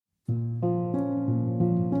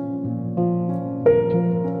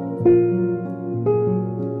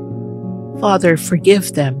Father,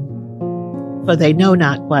 forgive them, for they know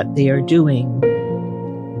not what they are doing.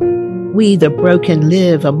 We, the broken,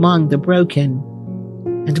 live among the broken,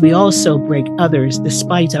 and we also break others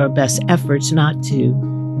despite our best efforts not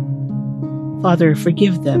to. Father,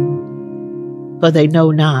 forgive them, for they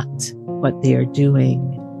know not what they are doing.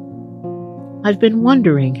 I've been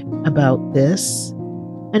wondering about this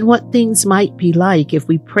and what things might be like if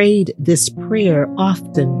we prayed this prayer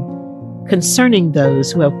often concerning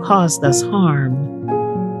those who have caused us harm.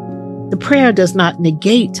 The prayer does not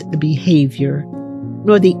negate the behavior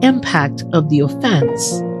nor the impact of the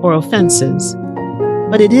offense or offenses,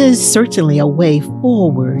 but it is certainly a way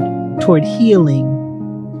forward toward healing,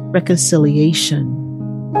 reconciliation,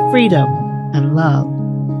 freedom, and love.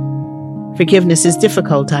 Forgiveness is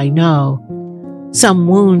difficult, I know. Some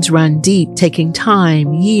wounds run deep, taking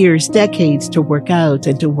time, years, decades to work out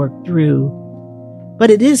and to work through. But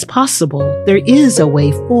it is possible. There is a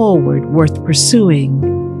way forward worth pursuing.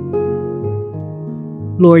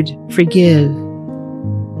 Lord, forgive.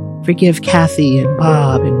 Forgive Cathy and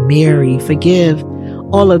Bob and Mary. Forgive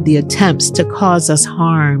all of the attempts to cause us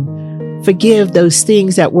harm. Forgive those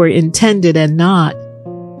things that were intended and not.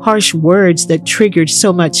 Harsh words that triggered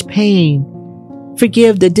so much pain.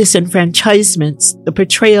 Forgive the disenfranchisements, the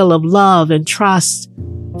betrayal of love and trust.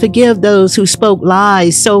 Forgive those who spoke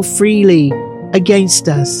lies so freely against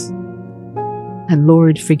us. And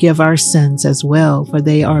Lord, forgive our sins as well, for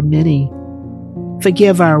they are many.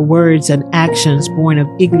 Forgive our words and actions born of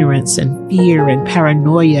ignorance and fear and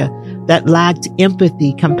paranoia that lacked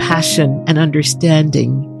empathy, compassion, and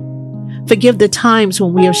understanding. Forgive the times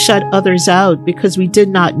when we have shut others out because we did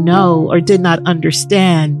not know or did not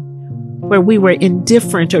understand, where we were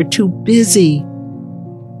indifferent or too busy.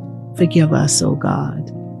 Forgive us, O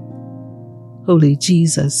God. Holy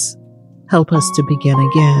Jesus, help us to begin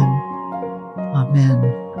again.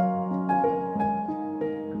 Amen.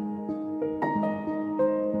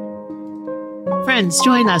 Friends,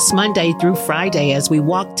 join us Monday through Friday as we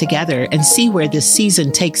walk together and see where this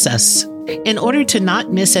season takes us. In order to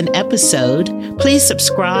not miss an episode, please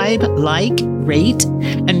subscribe, like, rate,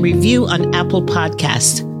 and review on Apple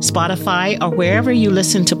Podcasts, Spotify, or wherever you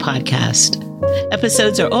listen to podcasts.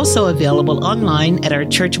 Episodes are also available online at our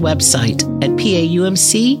church website at paumcnyc.org.